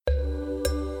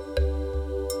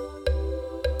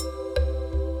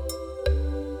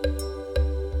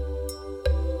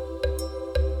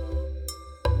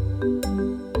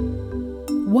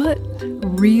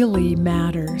really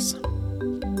matters?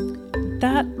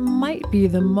 That might be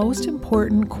the most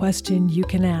important question you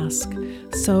can ask.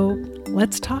 So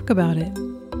let's talk about it.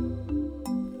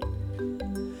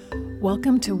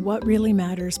 Welcome to What Really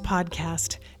Matters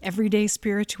podcast, Everyday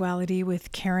Spirituality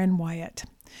with Karen Wyatt.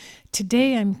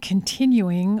 Today I'm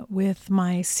continuing with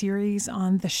my series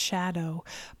on the shadow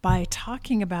by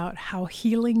talking about how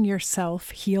healing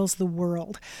yourself heals the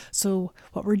world. So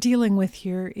what we're dealing with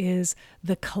here is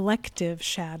the collective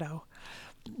shadow.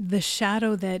 The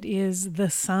shadow that is the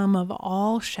sum of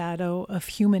all shadow of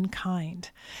humankind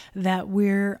that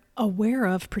we're aware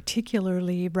of,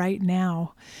 particularly right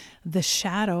now. The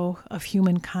shadow of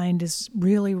humankind is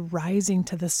really rising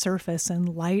to the surface,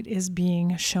 and light is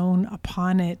being shown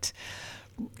upon it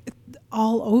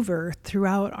all over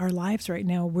throughout our lives right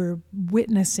now. We're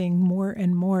witnessing more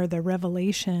and more the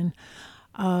revelation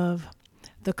of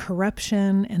the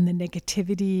corruption and the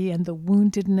negativity and the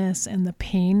woundedness and the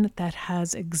pain that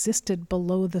has existed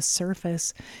below the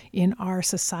surface in our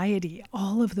society.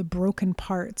 All of the broken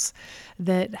parts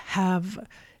that have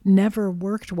never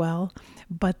worked well,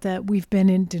 but that we've been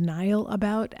in denial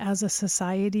about as a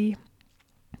society,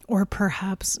 or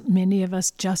perhaps many of us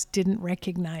just didn't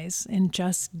recognize and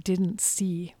just didn't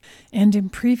see. And in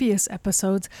previous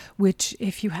episodes, which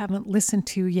if you haven't listened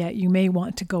to yet, you may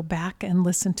want to go back and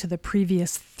listen to the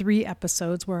previous 3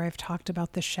 episodes where I've talked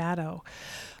about the shadow.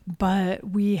 But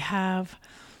we have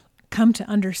come to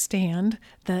understand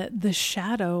that the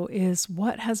shadow is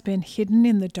what has been hidden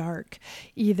in the dark,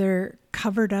 either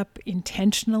covered up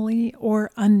intentionally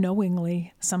or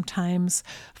unknowingly, sometimes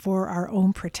for our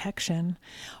own protection,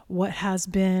 what has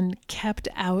been kept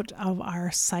out of our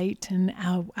sight and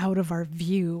out of our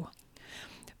view,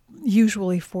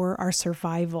 usually for our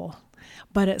survival.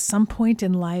 But at some point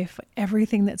in life,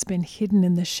 everything that's been hidden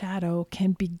in the shadow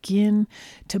can begin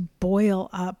to boil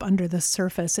up under the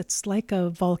surface. It's like a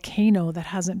volcano that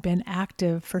hasn't been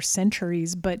active for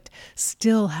centuries, but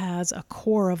still has a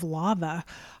core of lava,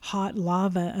 hot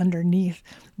lava underneath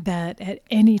that at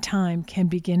any time can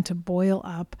begin to boil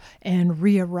up and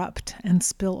re-erupt and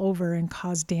spill over and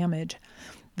cause damage.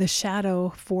 The shadow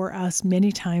for us,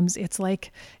 many times, it's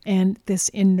like this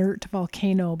inert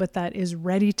volcano, but that is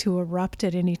ready to erupt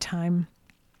at any time.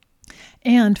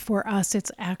 And for us,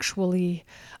 it's actually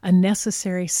a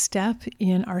necessary step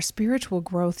in our spiritual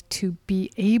growth to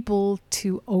be able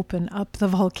to open up the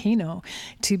volcano,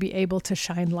 to be able to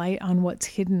shine light on what's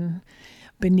hidden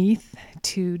beneath,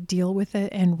 to deal with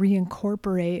it and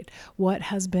reincorporate what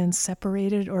has been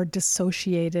separated or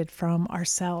dissociated from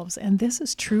ourselves. And this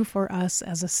is true for us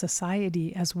as a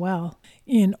society as well.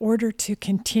 In order to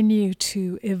continue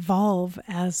to evolve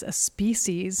as a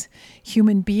species,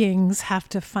 human beings have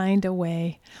to find a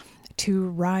way to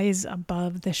rise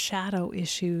above the shadow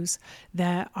issues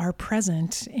that are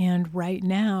present. And right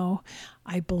now,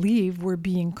 I believe we're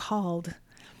being called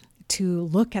to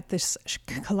look at this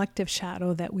collective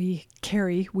shadow that we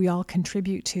carry, we all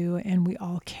contribute to, and we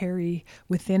all carry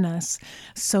within us,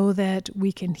 so that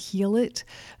we can heal it,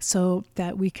 so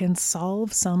that we can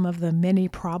solve some of the many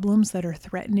problems that are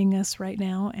threatening us right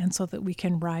now, and so that we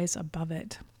can rise above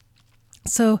it.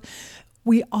 So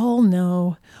we all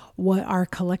know what our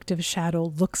collective shadow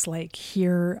looks like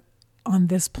here on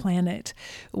this planet.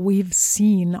 We've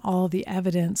seen all the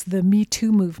evidence, the Me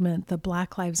Too movement, the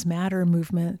Black Lives Matter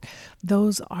movement.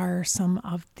 Those are some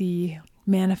of the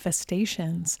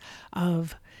manifestations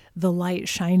of the light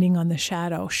shining on the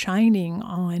shadow, shining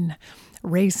on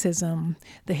racism,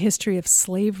 the history of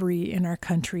slavery in our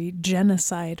country,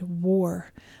 genocide,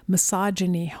 war,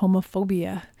 misogyny,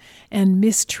 homophobia, and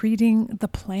mistreating the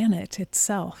planet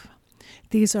itself.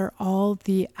 These are all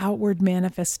the outward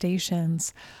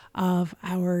manifestations of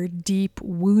our deep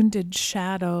wounded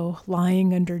shadow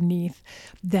lying underneath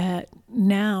that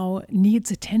now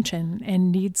needs attention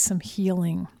and needs some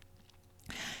healing.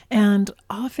 And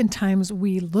oftentimes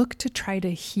we look to try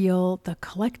to heal the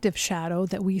collective shadow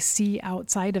that we see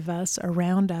outside of us,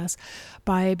 around us,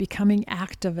 by becoming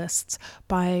activists,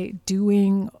 by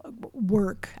doing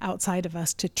work outside of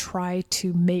us to try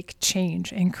to make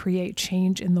change and create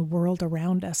change in the world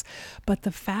around us. But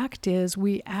the fact is,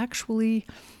 we actually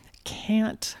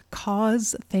can't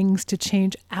cause things to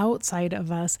change outside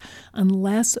of us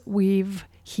unless we've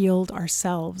healed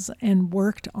ourselves and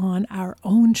worked on our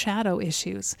own shadow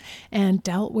issues and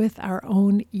dealt with our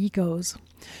own egos.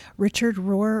 Richard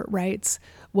Rohr writes,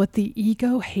 "What the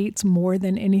ego hates more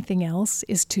than anything else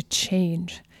is to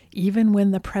change. even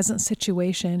when the present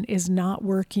situation is not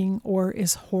working or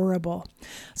is horrible.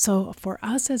 So for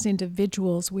us as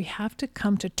individuals, we have to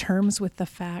come to terms with the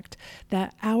fact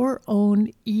that our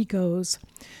own egos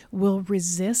will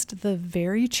resist the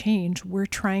very change we're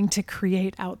trying to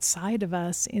create outside of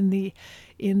us in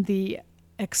the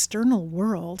external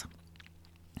world,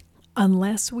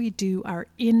 unless we do our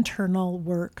internal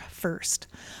work first,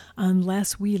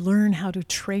 unless we learn how to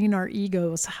train our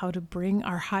egos, how to bring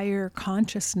our higher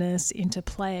consciousness into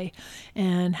play,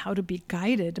 and how to be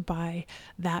guided by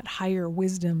that higher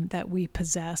wisdom that we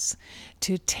possess,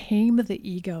 to tame the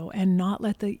ego and not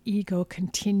let the ego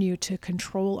continue to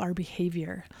control our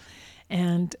behavior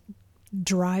and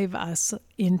drive us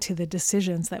into the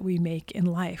decisions that we make in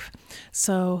life.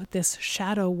 So this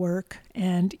shadow work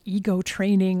and ego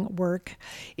training work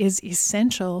is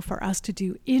essential for us to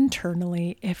do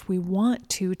internally if we want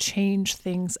to change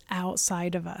things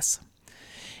outside of us.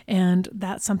 And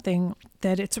that's something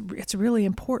that it's really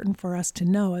important for us to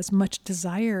know. As much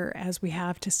desire as we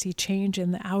have to see change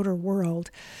in the outer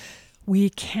world,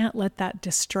 we can't let that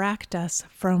distract us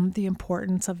from the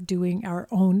importance of doing our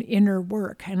own inner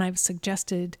work. And I've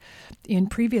suggested in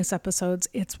previous episodes,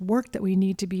 it's work that we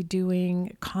need to be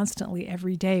doing constantly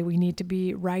every day. We need to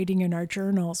be writing in our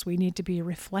journals. We need to be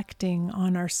reflecting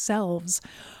on ourselves,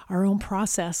 our own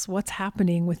process. What's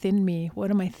happening within me? What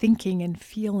am I thinking and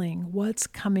feeling? What's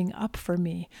coming up for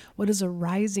me? What is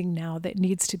arising now that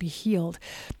needs to be healed?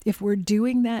 If we're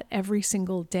doing that every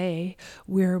single day,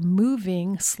 we're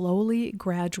moving slowly,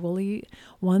 gradually,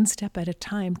 one step at a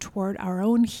time toward our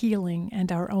own healing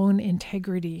and our own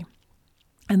integrity.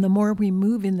 And the more we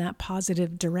move in that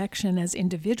positive direction as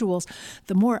individuals,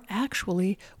 the more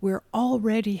actually we're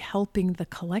already helping the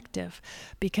collective.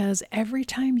 Because every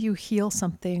time you heal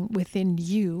something within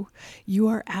you, you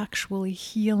are actually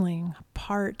healing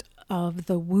part of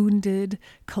the wounded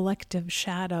collective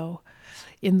shadow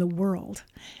in the world.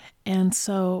 And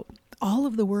so all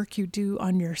of the work you do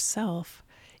on yourself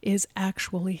is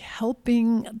actually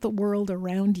helping the world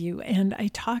around you. And I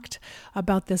talked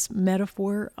about this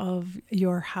metaphor of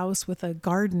your house with a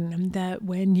garden, and that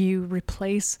when you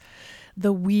replace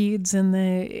the weeds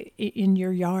in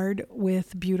your yard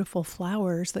with beautiful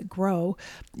flowers that grow,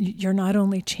 you're not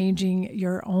only changing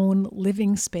your own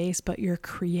living space, but you're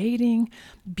creating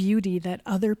beauty that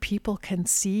other people can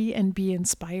see and be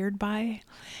inspired by.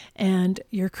 And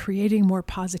you're creating more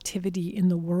positivity in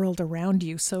the world around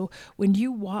you. So when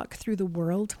you walk through the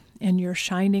world and you're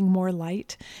shining more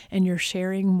light and you're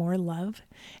sharing more love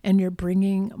and you're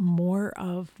bringing more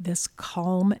of this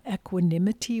calm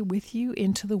equanimity with you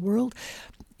into the world,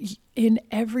 in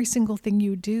every single thing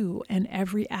you do and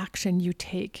every action you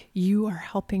take, you are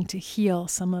helping to heal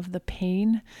some of the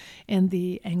pain and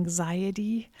the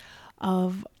anxiety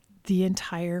of the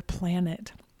entire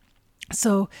planet.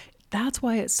 So that's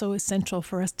why it's so essential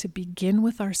for us to begin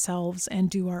with ourselves and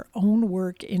do our own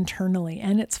work internally.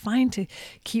 And it's fine to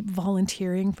keep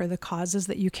volunteering for the causes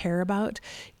that you care about.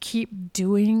 Keep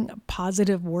doing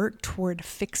positive work toward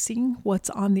fixing what's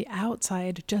on the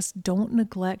outside. Just don't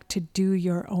neglect to do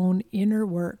your own inner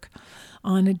work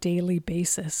on a daily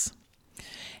basis.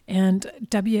 And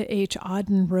W.H.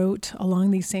 Auden wrote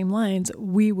along these same lines,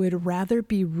 "We would rather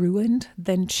be ruined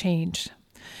than changed."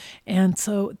 And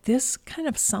so this kind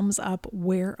of sums up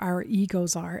where our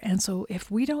egos are. And so if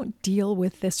we don't deal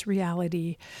with this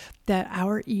reality that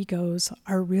our egos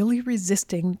are really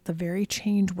resisting the very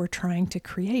change we're trying to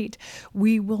create,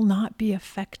 we will not be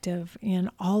effective in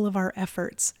all of our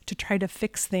efforts to try to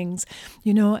fix things.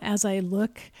 You know, as I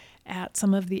look at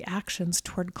some of the actions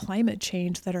toward climate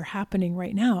change that are happening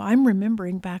right now, I'm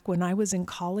remembering back when I was in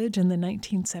college in the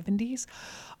 1970s,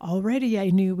 already I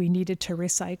knew we needed to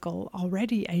recycle.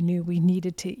 Already I knew we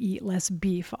needed to eat less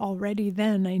beef. Already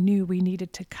then I knew we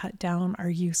needed to cut down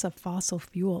our use of fossil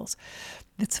fuels.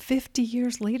 It's 50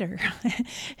 years later,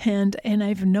 and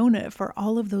I've known it for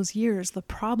all of those years. The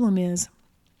problem is,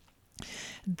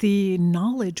 the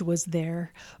knowledge was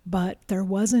there, but there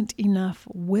wasn't enough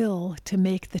will to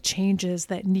make the changes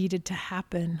that needed to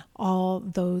happen all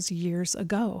those years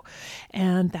ago.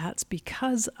 And that's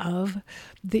because of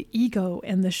the ego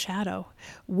and the shadow,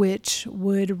 which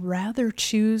would rather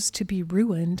choose to be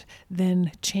ruined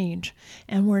than change.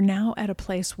 And we're now at a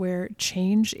place where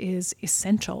change is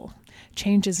essential.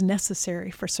 Change is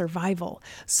necessary for survival.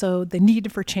 So the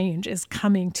need for change is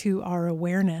coming to our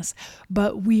awareness,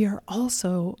 but we are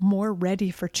also more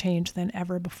ready for change than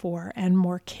ever before and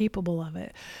more capable of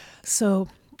it. So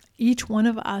Each one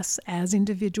of us as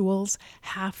individuals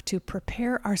have to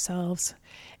prepare ourselves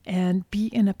and be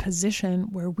in a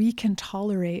position where we can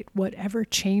tolerate whatever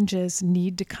changes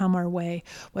need to come our way,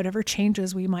 whatever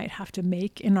changes we might have to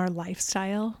make in our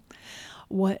lifestyle,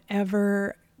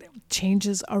 whatever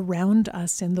changes around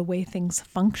us in the way things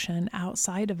function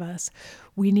outside of us.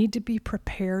 We need to be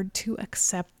prepared to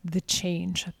accept the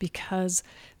change, because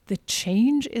the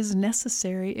change is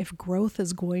necessary if growth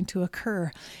is going to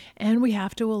occur. And we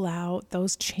have to allow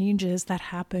those changes that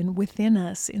happen within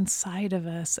us, inside of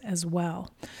us as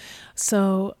well.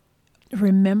 So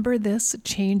remember, this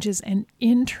change is an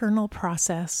internal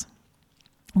process.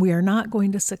 We are not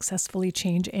going to successfully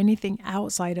change anything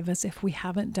outside of us if we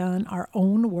haven't done our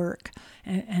own work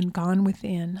and gone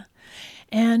within.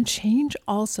 And change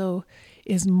also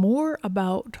is more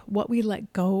about what we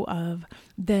let go of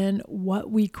than what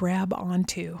we grab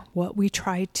onto, what we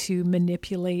try to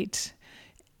manipulate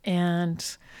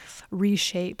and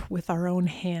reshape with our own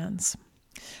hands.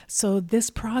 So this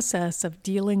process of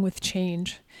dealing with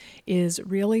change is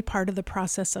really part of the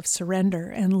process of surrender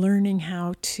and learning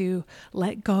how to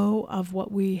let go of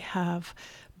what we have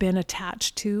been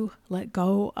attached to, let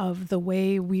go of the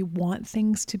way we want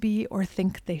things to be or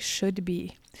think they should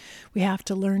be. We have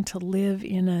to learn to live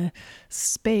in a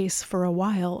space for a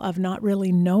while of not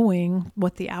really knowing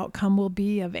what the outcome will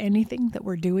be of anything that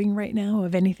we're doing right now,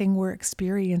 of anything we're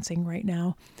experiencing right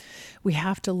now. We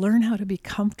have to learn how to be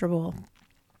comfortable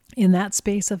in that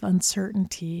space of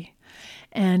uncertainty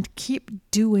and keep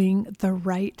doing the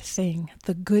right thing,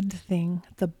 the good thing,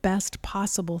 the best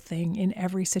possible thing in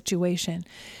every situation.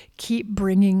 Keep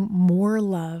bringing more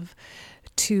love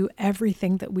to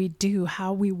everything that we do,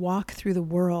 how we walk through the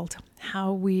world,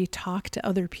 how we talk to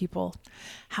other people,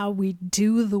 how we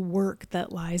do the work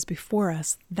that lies before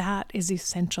us. That is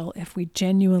essential if we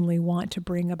genuinely want to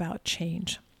bring about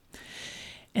change.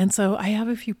 And so I have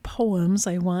a few poems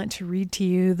I want to read to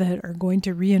you that are going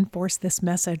to reinforce this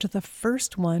message. The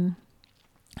first one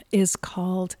is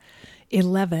called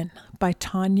 11 by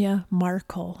Tanya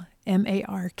Markle,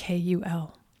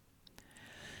 Markul.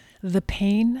 The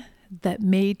pain that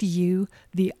made you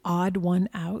the odd one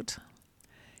out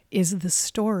is the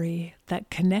story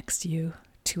that connects you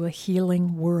to a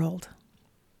healing world.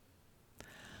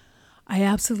 I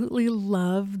absolutely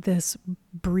love this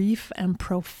brief and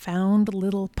profound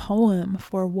little poem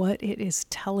for what it is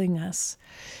telling us,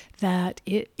 that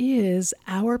it is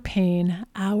our pain,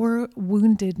 our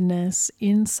woundedness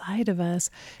inside of us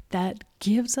that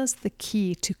gives us the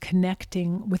key to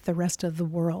connecting with the rest of the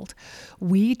world.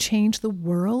 We change the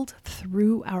world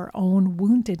through our own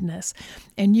woundedness.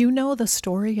 And you know the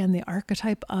story and the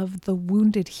archetype of the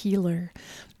wounded healer.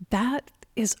 That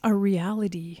is a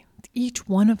reality. Each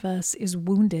one of us is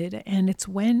wounded, and it's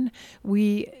when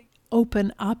we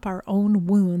open up our own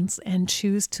wounds and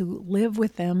choose to live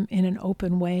with them in an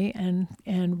open way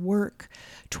and work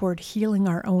toward healing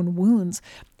our own wounds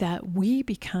that we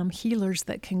become healers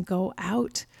that can go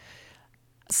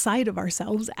outside of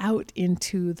ourselves, out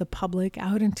into the public,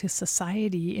 out into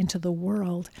society, into the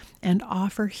world, and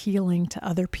offer healing to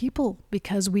other people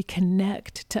because we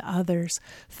connect to others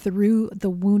through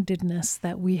the woundedness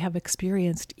that we have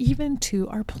experienced, even to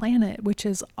our planet, which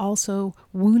is also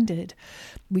wounded.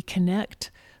 We connect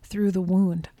through the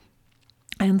wound.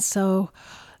 And so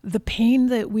the pain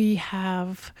that we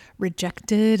have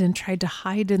rejected and tried to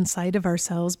hide inside of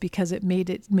ourselves because it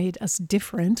made us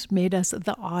different, made us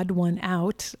the odd one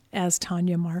out, as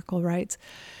Tanya Markle writes,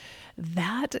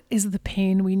 that is the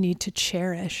pain we need to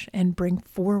cherish and bring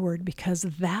forward, because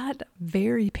that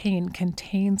very pain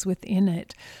contains within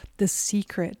it the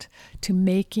secret to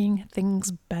making things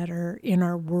better in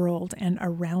our world and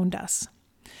around us.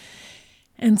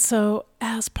 And so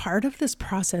as part of this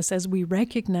process, as we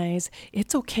recognize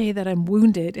it's okay that I'm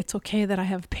wounded, it's okay that I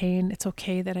have pain, it's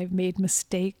okay that I've made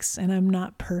mistakes and I'm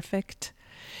not perfect,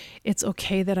 it's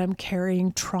okay that I'm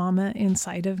carrying trauma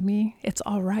inside of me, it's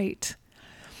all right.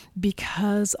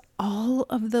 Because all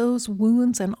of those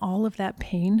wounds and all of that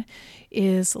pain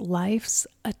is life's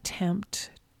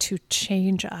attempt to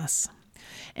change us.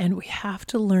 And we have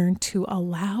to learn to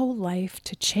allow life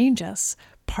to change us.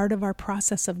 Part of our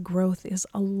process of growth is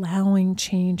allowing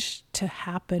change to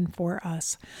happen for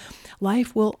us.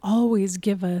 Life will always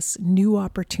give us new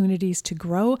opportunities to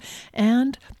grow,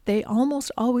 and they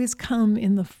almost always come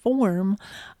in the form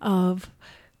of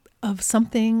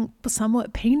something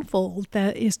somewhat painful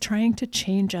that is trying to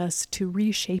change us, to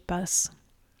reshape us.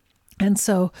 And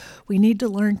so we need to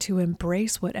learn to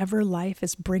embrace whatever life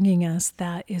is bringing us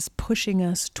that is pushing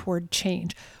us toward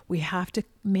change. We have to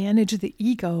manage the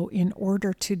ego in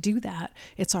order to do that.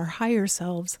 It's our higher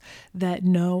selves that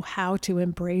know how to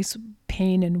embrace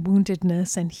pain and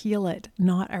woundedness and heal it,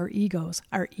 not our egos.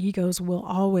 Our egos will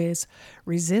always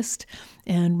resist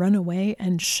and run away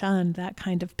and shun that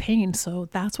kind of pain. So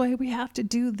that's why we have to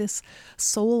do this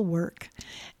soul work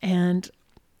and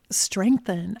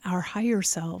strengthen our higher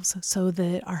selves so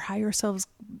that our higher selves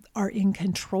are in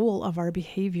control of our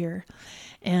behavior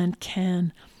and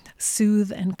can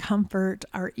soothe and comfort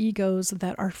our egos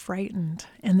that are frightened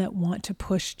and that want to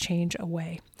push change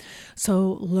away.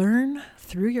 So learn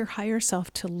through your higher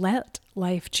self to let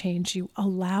life change you.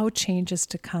 Allow changes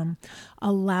to come.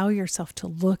 Allow yourself to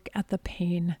look at the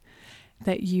pain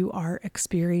that you are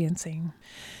experiencing.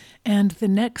 And the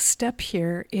next step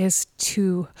here is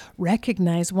to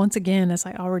recognize, once again, as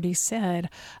I already said,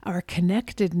 our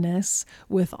connectedness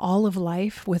with all of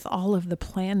life, with all of the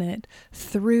planet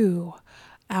through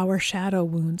our shadow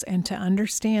wounds, and to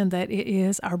understand that it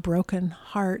is our broken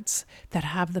hearts that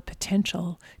have the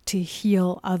potential to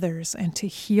heal others and to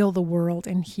heal the world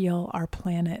and heal our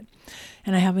planet.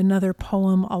 And I have another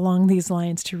poem along these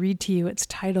lines to read to you. It's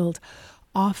titled,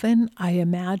 "Often I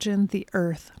Imagine the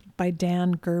Earth," by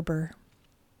Dan Gerber.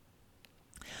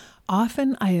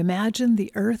 Often I imagine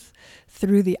the earth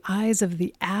through the eyes of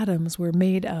the atoms we're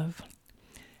made of.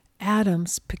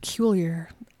 Atoms peculiar,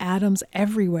 atoms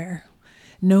everywhere.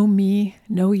 No me,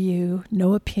 no you,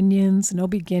 no opinions, no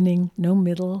beginning, no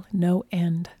middle, no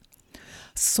end.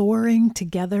 Soaring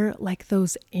together like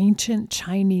those ancient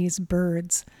Chinese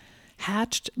birds,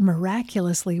 hatched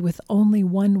miraculously with only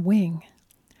one wing,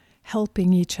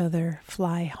 helping each other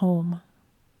fly home.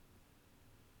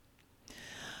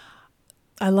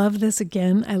 I love this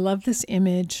again. I love this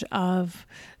image of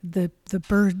the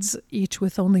birds, each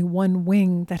with only one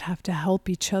wing, that have to help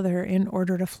each other in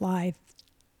order to fly.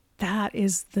 That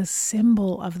is the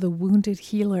symbol of the wounded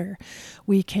healer.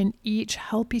 We can each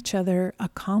help each other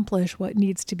accomplish what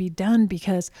needs to be done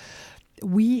because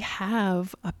we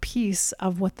have a piece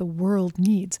of what the world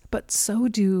needs, but so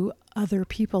do other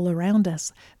people around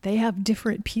us. They have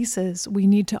different pieces. We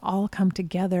need to all come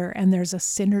together, and there's a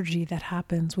synergy that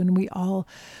happens when we all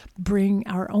bring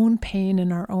our own pain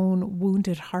and our own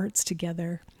wounded hearts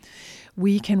together.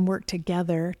 We can work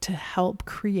together to help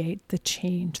create the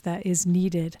change that is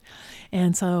needed.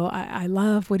 And so I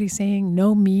love what he's saying.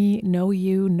 No me, no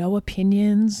you, no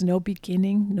opinions, no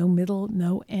beginning, no middle,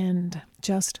 no end.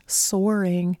 Just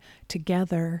soaring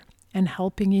together and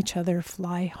helping each other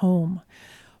fly home.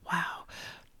 Wow,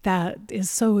 that is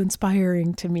so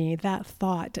inspiring to me, that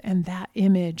thought and that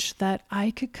image, that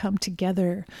I could come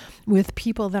together with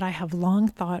people that I have long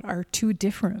thought are too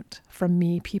different from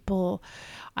me, people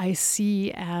I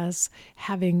see as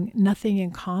having nothing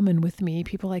in common with me,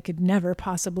 people I could never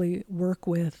possibly work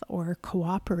with or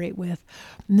cooperate with.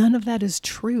 None of that is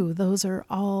true. Those are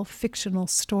all fictional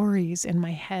stories in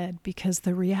my head, because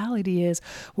the reality is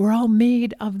we're all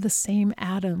made of the same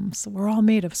atoms. We're all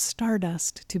made of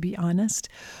stardust, to be honest.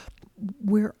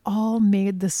 We're all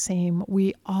made the same.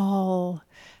 We all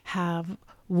have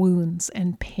wounds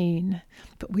and pain,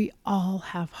 but we all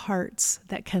have hearts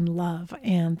that can love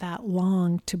and that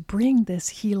long to bring this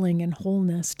healing and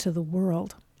wholeness to the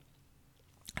world.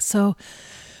 So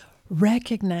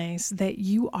recognize that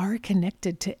you are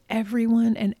connected to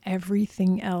everyone and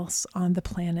everything else on the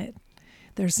planet.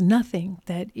 There's nothing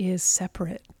that is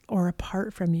separate or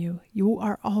apart from you. You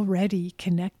are already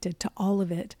connected to all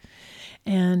of it.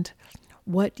 And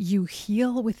what you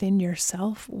heal within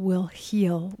yourself will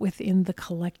heal within the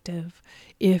collective.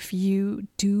 If you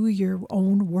do your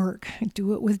own work,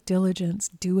 do it with diligence,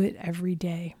 do it every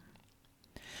day.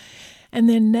 And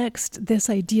then next,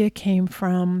 this idea came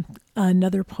from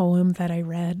another poem that I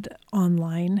read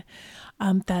online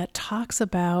that talks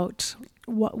about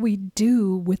what we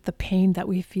do with the pain that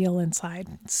we feel inside.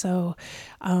 So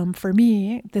for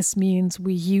me, this means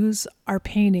we use our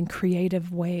pain in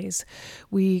creative ways.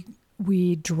 We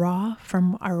draw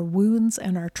from our wounds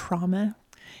and our trauma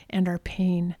and our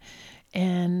pain,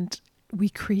 and we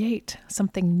create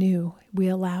something new. We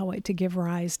allow it to give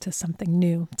rise to something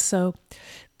new. So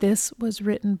this was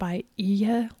written by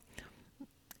Iya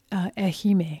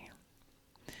Ehime.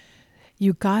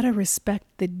 You gotta respect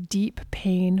the deep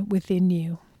pain within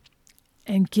you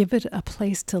and give it a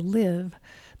place to live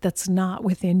that's not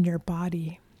within your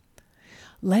body.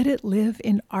 Let it live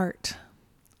in art.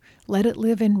 Let it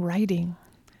live in writing.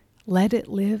 Let it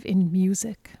live in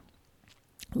music.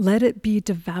 Let it be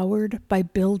devoured by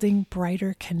building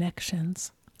brighter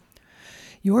connections.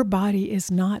 Your body is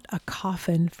not a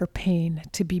coffin for pain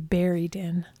to be buried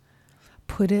in.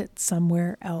 Put it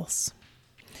somewhere else.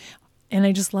 And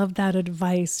I just love that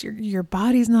advice. Your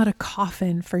body's not a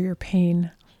coffin for your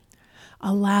pain.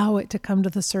 Allow it to come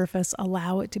to the surface,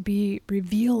 allow it to be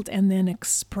revealed, and then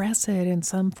express it in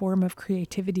some form of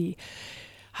creativity.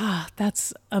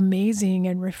 That's amazing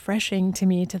and refreshing to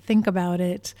me to think about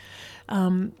it.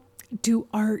 Do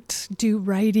art, do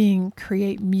writing,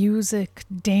 create music,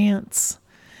 dance,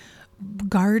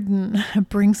 garden,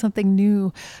 bring something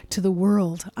new to the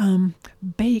world.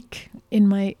 Bake. In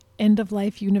my End of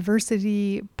Life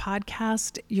University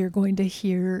podcast, you're going to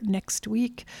hear next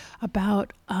week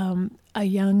about a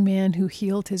young man who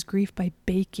healed his grief by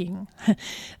baking.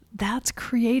 That's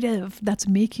creative. That's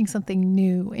making something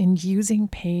new and using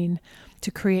pain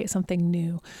to create something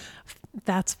new.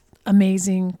 That's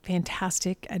amazing,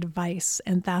 fantastic advice,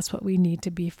 and that's what we need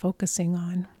to be focusing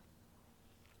on.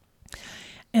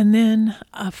 And then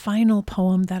a final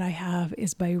poem that I have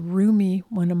is by Rumi,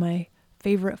 one of my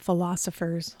favorite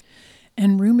philosophers.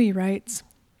 And Rumi writes,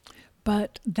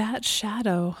 "But that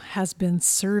shadow has been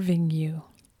serving you.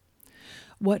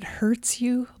 What hurts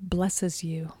you blesses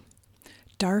you.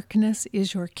 Darkness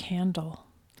is your candle.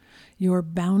 Your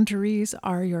boundaries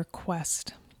are your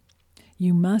quest.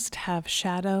 You must have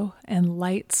shadow and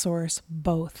light source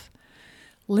both.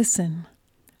 Listen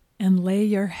and lay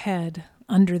your head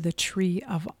under the tree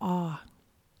of awe."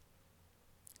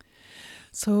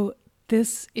 So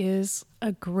this is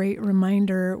a great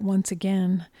reminder, once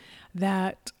again,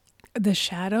 that the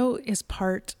shadow is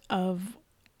part of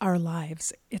our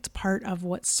lives. It's part of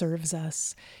what serves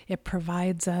us. It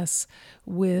provides us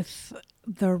with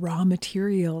the raw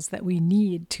materials that we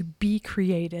need to be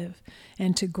creative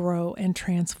and to grow and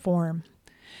transform.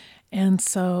 And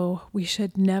so we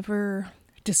should never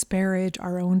disparage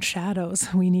our own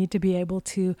shadows. We need to be able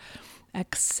to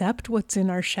accept what's in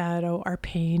our shadow, our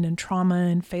pain and trauma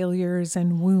and failures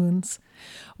and wounds,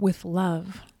 with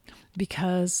love,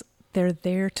 because they're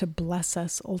there to bless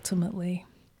us ultimately.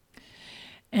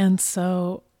 And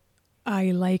so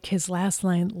I like his last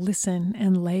line, "Listen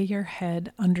and lay your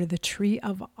head under the tree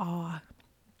of awe."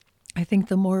 I think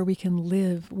the more we can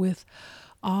live with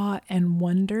awe and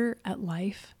wonder at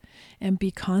life and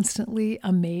be constantly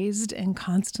amazed and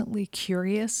constantly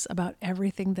curious about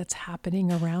everything that's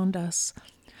happening around us,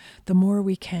 the more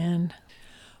we can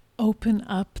open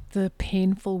up the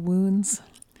painful wounds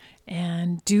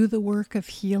and do the work of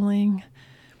healing,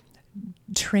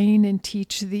 train and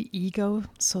teach the ego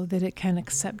so that it can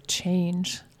accept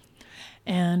change.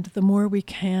 And the more we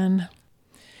can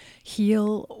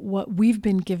heal what we've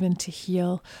been given to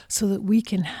heal so that we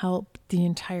can help the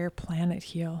entire planet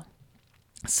heal.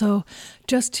 So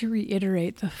just to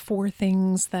reiterate, the 4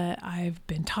 things that I've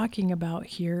been talking about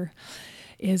here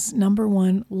is, number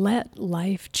 1, let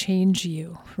life change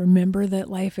you. Remember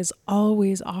that life is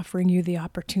always offering you the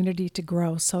opportunity to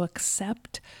grow. So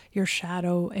accept your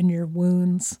shadow and your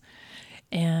wounds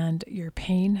and your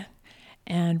pain,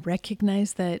 and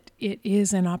recognize that it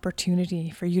is an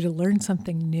opportunity for you to learn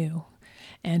something new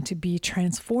and to be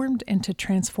transformed and to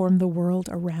transform the world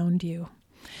around you.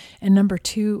 And number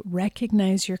 2,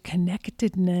 recognize your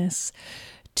connectedness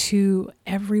to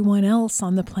everyone else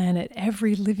on the planet,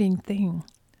 every living thing,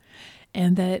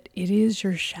 and that it is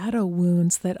your shadow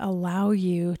wounds that allow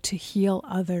you to heal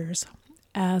others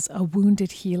as a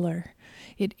wounded healer.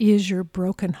 It is your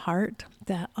broken heart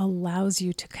that allows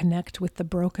you to connect with the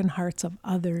broken hearts of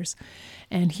others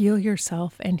and heal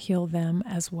yourself and heal them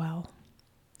as well.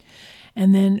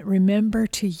 And then remember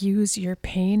to use your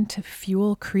pain to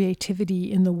fuel creativity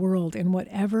in the world in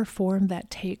whatever form that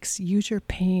takes. Use your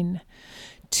pain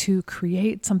to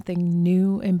create something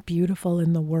new and beautiful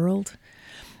in the world,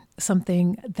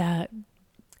 something that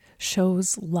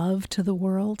shows love to the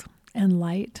world and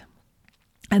light.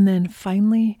 And then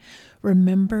finally,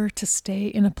 remember to stay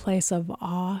in a place of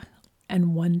awe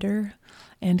and wonder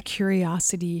and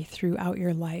curiosity throughout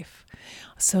your life,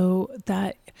 so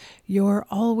that you're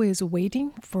always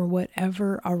waiting for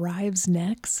whatever arrives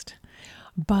next,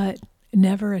 but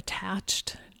never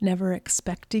attached, never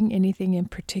expecting anything in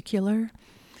particular,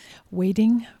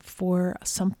 waiting for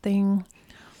something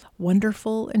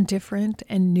wonderful and different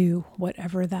and new,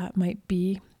 whatever that might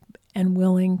be, and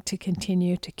willing to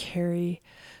continue to carry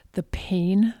the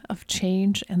pain of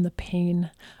change and the pain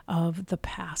of the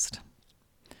past.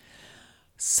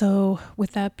 So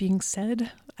with that being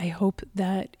said, I hope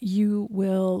that you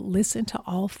will listen to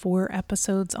all 4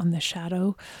 episodes on the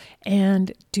shadow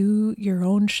and do your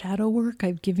own shadow work.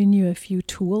 I've given you a few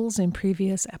tools in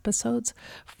previous episodes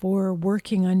for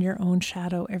working on your own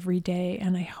shadow every day,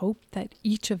 and I hope that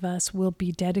each of us will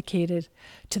be dedicated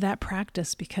to that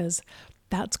practice, because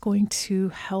that's going to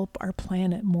help our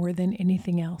planet more than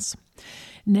anything else.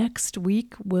 Next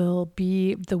week will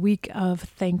be the week of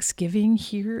Thanksgiving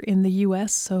here in the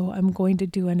US, so I'm going to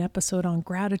do an episode on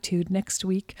gratitude next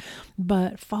week.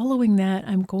 But following that,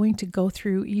 I'm going to go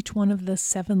through each one of the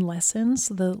 7 lessons,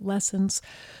 the lessons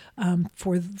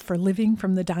for living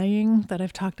from the dying that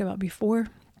I've talked about before.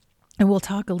 And we'll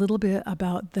talk a little bit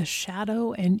about the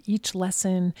shadow and each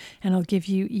lesson, and I'll give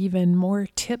you even more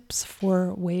tips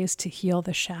for ways to heal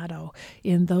the shadow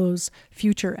in those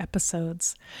future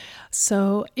episodes.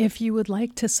 So if you would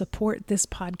like to support this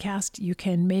podcast, you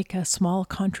can make a small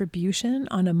contribution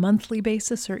on a monthly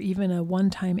basis or even a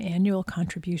one-time annual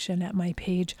contribution at my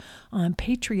page on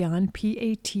Patreon,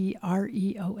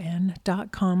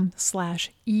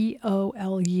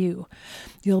 patreon.com/EOLU.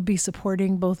 You'll be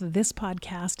supporting both this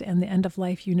podcast and the End of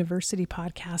Life University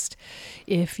podcast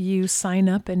if you sign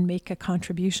up and make a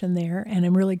contribution there. And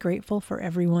I'm really grateful for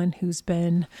everyone who's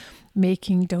been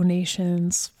making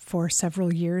donations for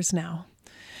several years now.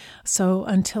 So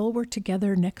until we're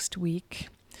together next week,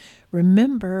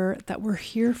 remember that we're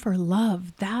here for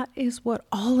love. That is what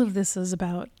all of this is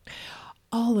about.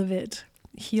 All of it.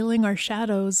 Healing our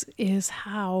shadows is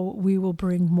how we will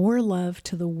bring more love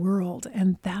to the world,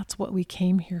 and that's what we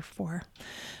came here for.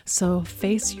 So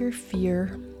face your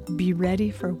fear, be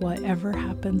ready for whatever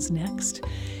happens next,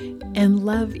 and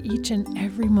love each and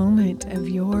every moment of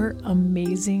your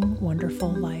amazing,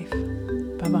 wonderful life.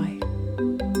 Bye-bye.